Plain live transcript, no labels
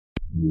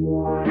Back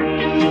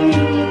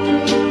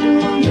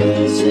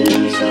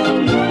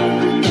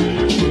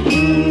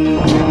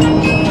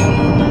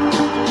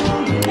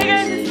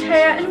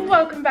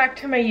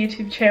to my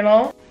YouTube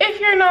channel. If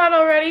you're not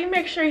already,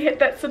 make sure you hit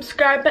that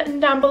subscribe button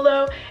down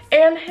below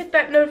and hit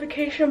that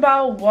notification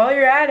bell while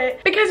you're at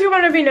it, because you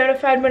want to be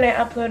notified when I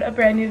upload a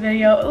brand new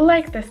video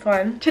like this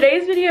one.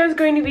 Today's video is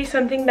going to be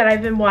something that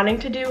I've been wanting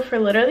to do for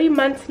literally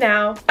months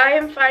now. I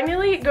am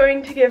finally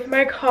going to give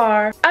my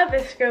car a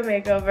VSCO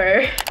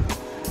makeover.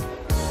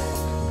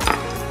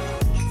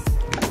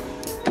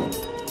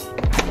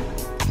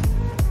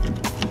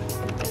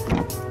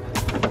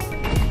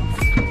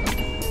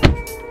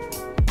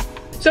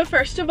 So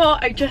first of all,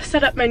 I just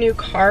set up my new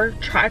car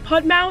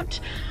tripod mount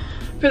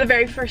for the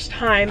very first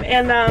time,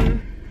 and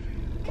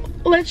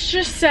let's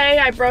just say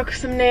I broke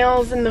some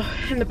nails in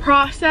the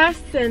process,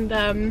 and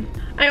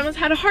I almost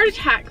had a heart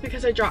attack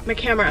because I dropped my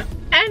camera.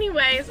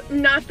 Anyways,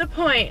 not the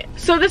point.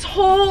 So this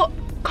whole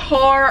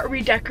car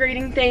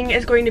redecorating thing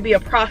is going to be a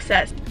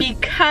process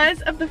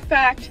because of the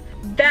fact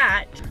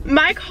that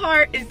my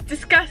car is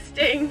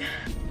disgusting.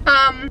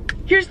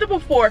 Here's the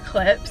before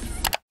clips.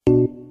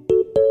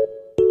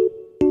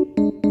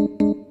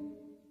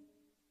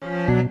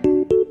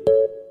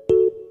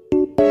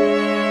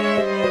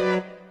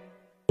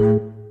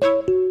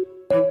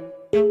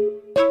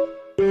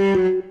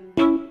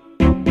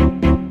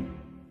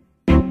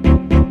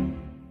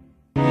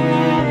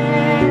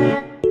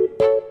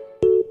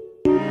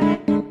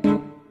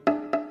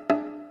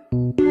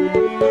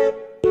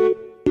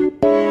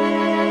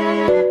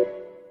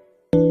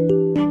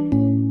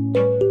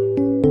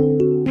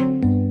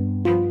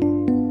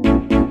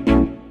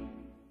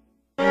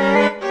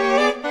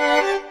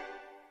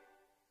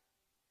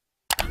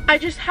 I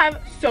just have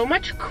so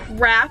much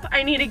crap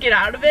I need to get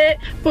out of it,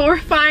 but we're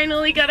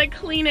finally gonna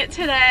clean it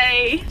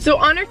today. So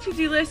on our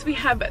to-do list, we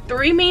have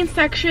 3 main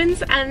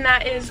sections, and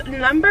that is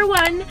number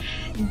 1,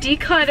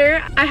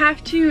 declutter. I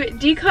have to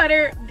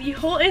declutter the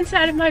whole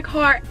inside of my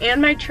car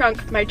and my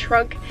trunk. My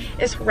trunk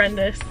is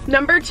horrendous.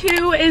 Number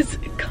 2 is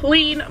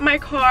clean my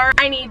car.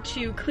 I need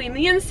to clean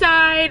the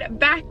inside,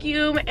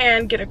 vacuum,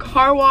 and get a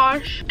car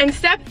wash. And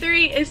step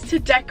 3 is to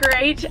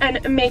decorate and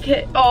make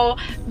it all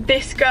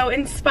VSCO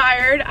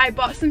inspired. I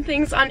bought some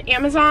things on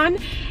Amazon,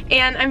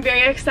 and I'm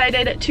very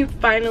excited to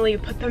finally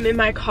put them in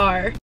my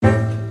car.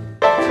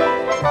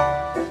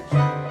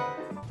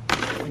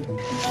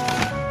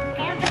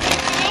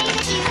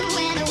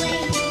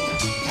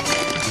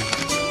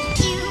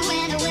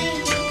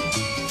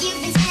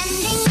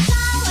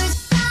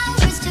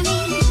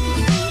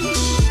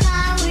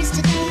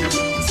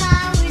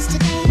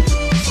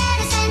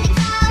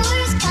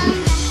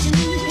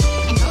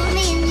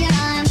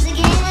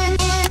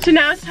 So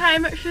now it's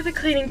time for the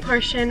cleaning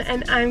portion,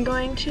 and I'm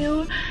going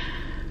to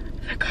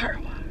the car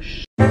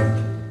wash.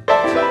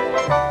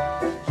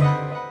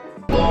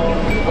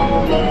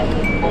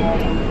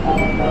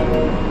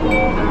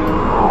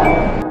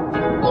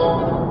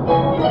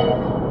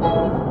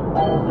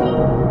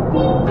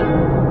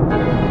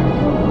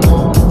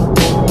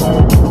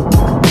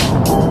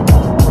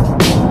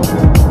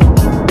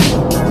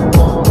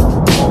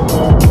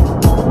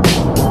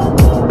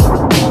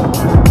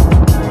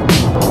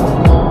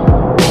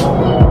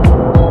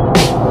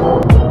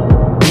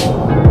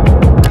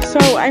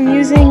 I'm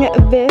using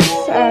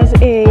this as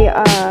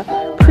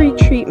a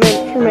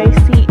pre-treatment for my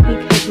seat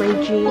because my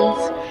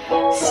jeans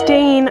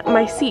stain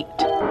my seat.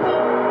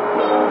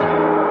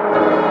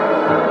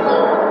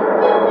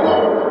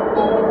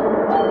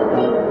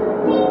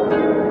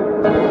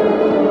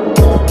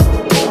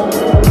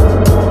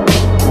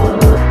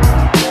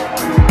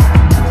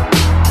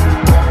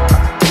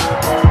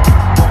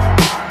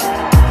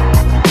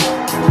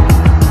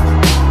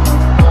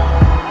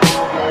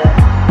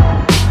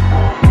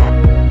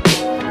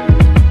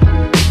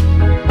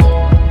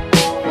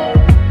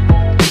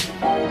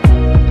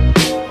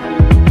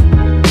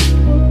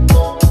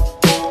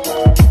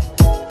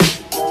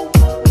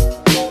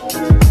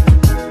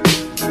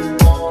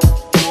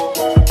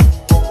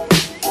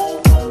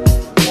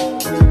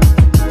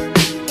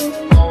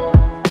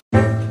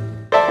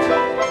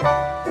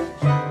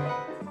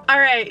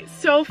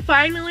 So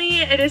finally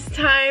it is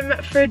time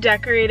for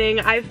decorating.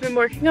 I've been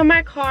working on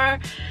my car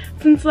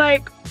since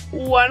like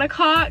 1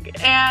 o'clock,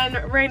 and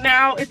right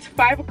now it's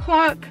 5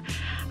 o'clock.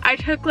 I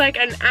took like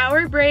an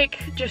hour break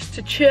just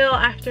to chill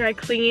after I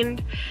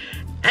cleaned,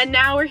 and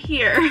now we're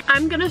here.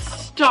 I'm gonna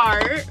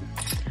start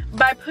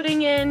by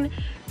putting in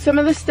some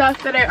of the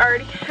stuff that I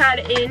already had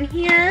in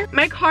here.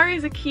 My car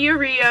is a Kia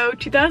Rio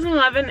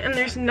 2011, and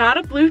there's not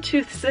a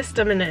Bluetooth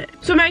system in it.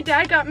 So my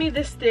dad got me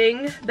this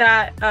thing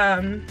that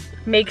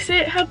makes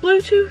it have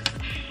Bluetooth,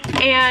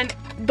 and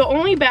the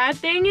only bad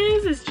thing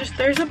is just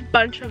there's a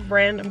bunch of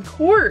random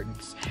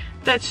cords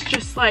that's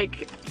just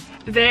like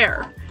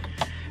there.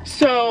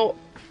 So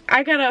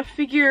I gotta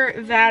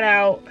figure that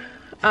out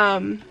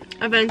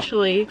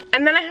eventually.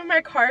 And then I have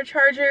my car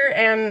charger,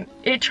 and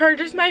it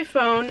charges my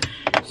phone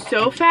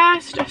so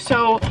fast,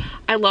 so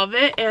I love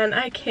it and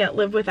I can't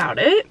live without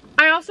it.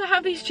 I also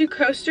have these 2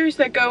 coasters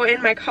that go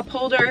in my cup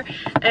holder,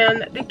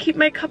 and they keep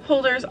my cup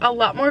holders a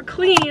lot more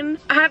clean.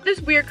 I have this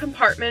weird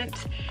compartment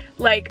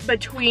like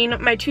between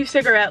my 2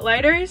 cigarette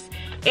lighters,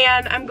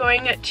 and I'm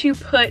going to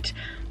put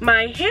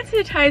my hand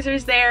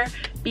sanitizers there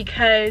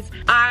because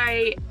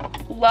I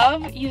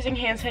love using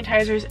hand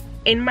sanitizers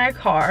in my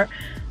car.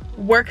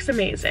 Works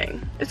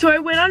amazing. So I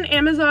went on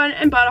Amazon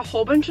and bought a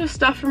whole bunch of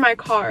stuff for my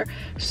car.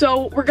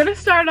 So we're gonna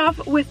start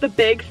off with the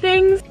big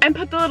things and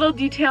put the little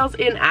details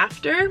in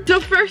after.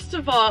 So first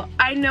of all,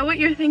 I know what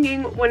you're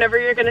thinking whenever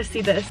you're gonna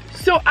see this.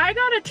 So I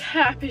got a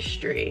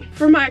tapestry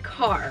for my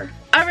car.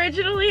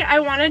 Originally, I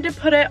wanted to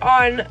put it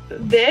on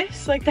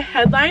this, like the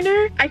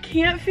headliner. I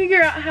can't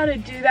figure out how to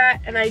do that,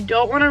 and I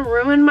don't want to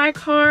ruin my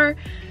car.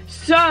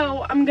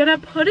 So I'm gonna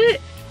put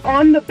it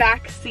on the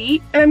back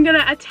seat, and I'm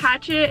gonna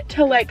attach it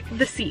to like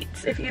the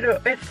seats, if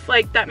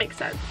like that makes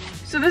sense.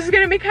 So this is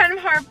gonna be kind of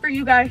hard for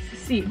you guys to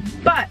see,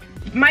 but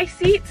my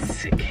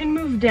seats can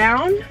move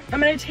down. I'm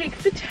gonna take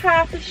the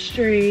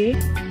tapestry.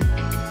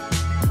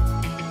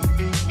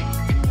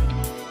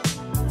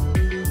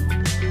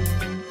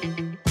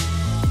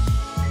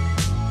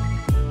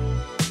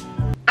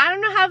 I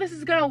don't know how this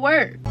is gonna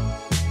work.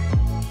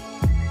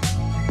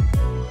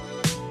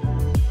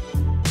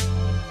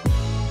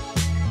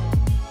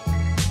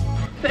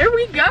 There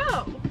we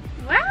go.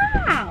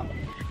 Wow.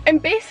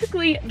 And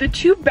basically the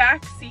 2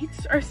 back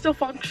seats are still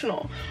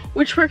functional,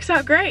 which works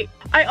out great.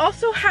 I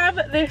also have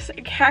this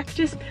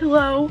cactus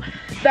pillow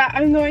that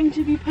I'm going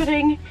to be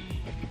putting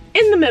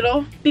in the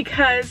middle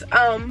because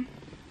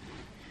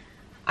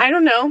I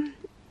don't know,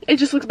 it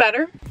just looks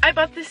better. I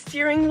bought this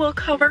steering wheel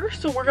cover,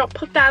 so we're gonna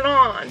put that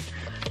on.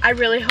 I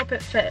really hope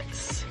it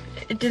fits.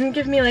 It didn't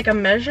give me like a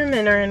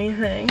measurement or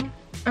anything.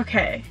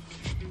 Okay,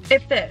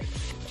 it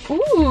fits.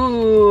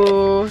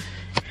 Ooh.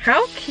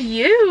 How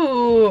cute!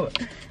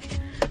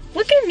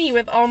 Look at me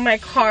with all my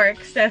car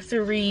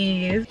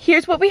accessories.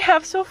 Here's what we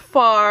have so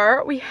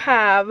far. We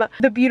have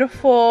the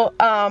beautiful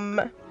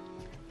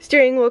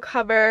steering wheel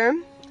cover.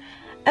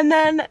 And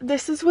then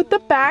this is what the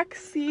back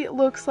seat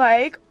looks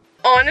like.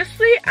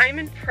 Honestly, I'm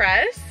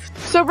impressed.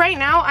 So right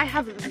now I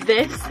have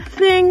this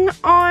thing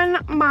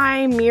on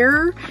my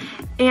mirror,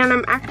 and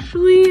I'm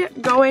actually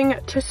going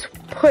to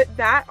put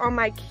that on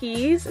my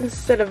keys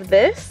instead of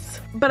this.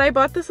 But I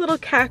bought this little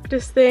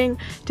cactus thing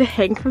to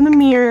hang from the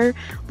mirror.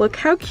 Look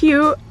how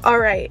cute. All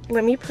right,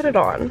 let me put it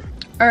on.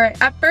 All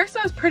right, at first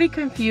I was pretty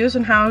confused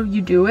on how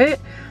you do it,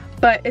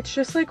 but it's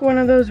just like one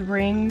of those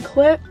ring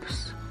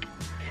clips.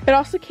 It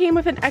also came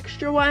with an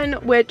extra one,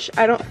 which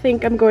I don't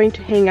think I'm going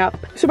to hang up.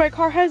 So my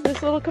car has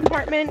this little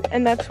compartment,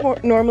 and that's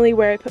normally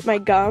where I put my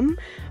gum,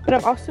 but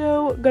I'm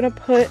also gonna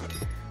put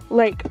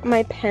like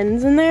my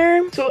pens in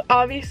there. So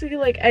obviously,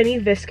 like any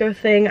VSCO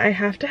thing, I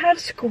have to have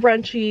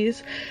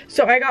scrunchies.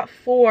 So I got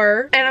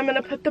 4, and I'm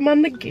gonna put them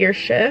on the gear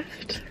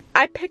shift.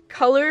 I picked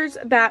colors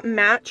that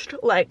matched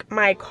like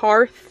my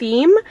car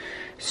theme.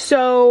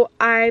 So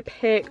I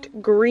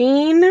picked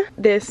green,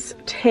 this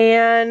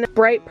tan,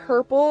 bright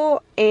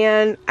purple,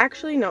 and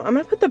actually no, I'm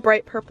gonna put the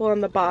bright purple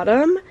on the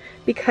bottom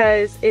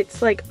because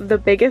it's like the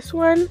biggest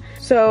one.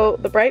 So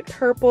the bright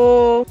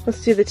purple,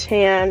 let's do the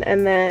tan,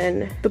 and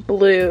then the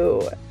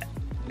blue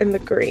and the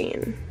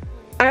green.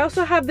 I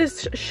also have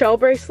this shell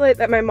bracelet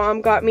that my mom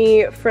got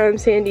me from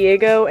San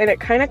Diego, and it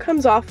kind of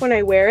comes off when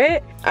I wear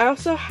it. I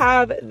also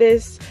have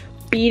this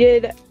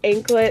beaded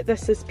anklet that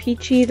says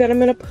peachy that I'm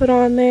gonna put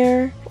on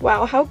there.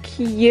 Wow, how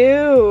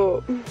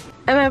cute.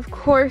 And of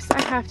course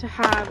I have to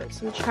have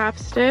some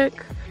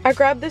chapstick. I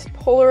grabbed this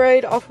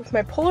Polaroid off of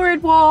my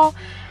Polaroid wall,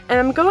 and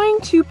I'm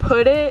going to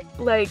put it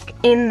like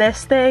in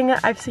this thing.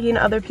 I've seen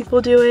other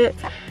people do it,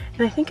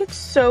 and I think it's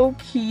so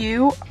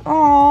cute.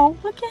 Oh,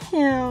 look at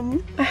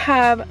him. I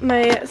have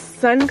my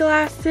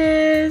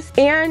sunglasses,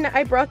 and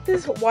I brought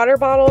this water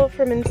bottle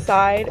from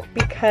inside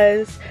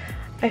because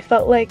I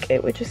felt like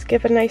it would just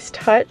give a nice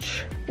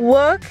touch.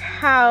 Look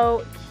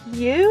how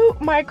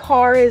cute my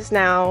car is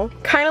now.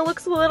 Kind of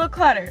looks a little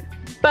cluttered,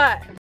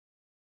 but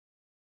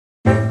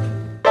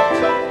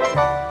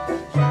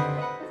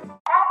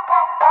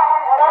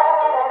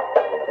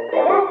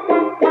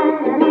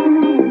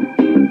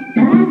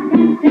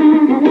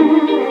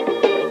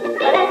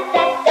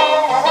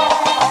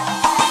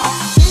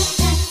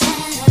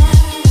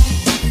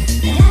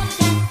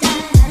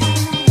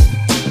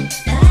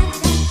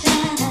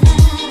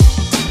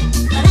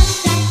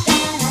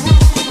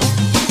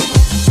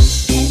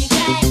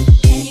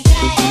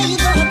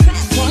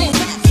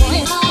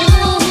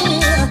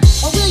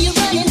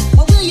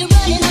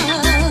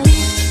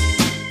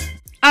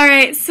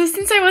so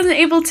since I wasn't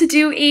able to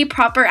do a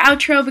proper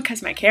outro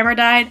because my camera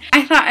died,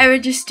 I thought I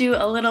would just do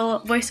a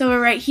little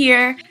voiceover right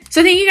here.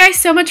 So thank you guys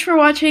so much for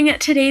watching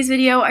today's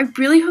video. I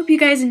really hope you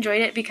guys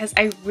enjoyed it because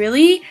I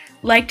really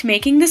liked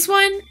making this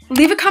one.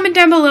 Leave a comment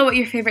down below what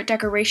your favorite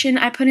decoration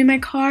I put in my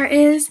car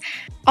is.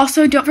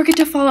 Also, don't forget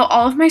to follow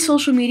all of my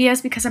social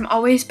medias because I'm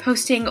always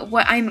posting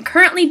what I'm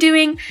currently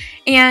doing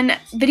and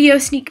video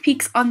sneak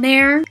peeks on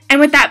there. And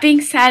with that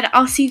being said,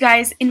 I'll see you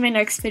guys in my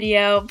next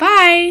video.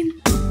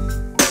 Bye!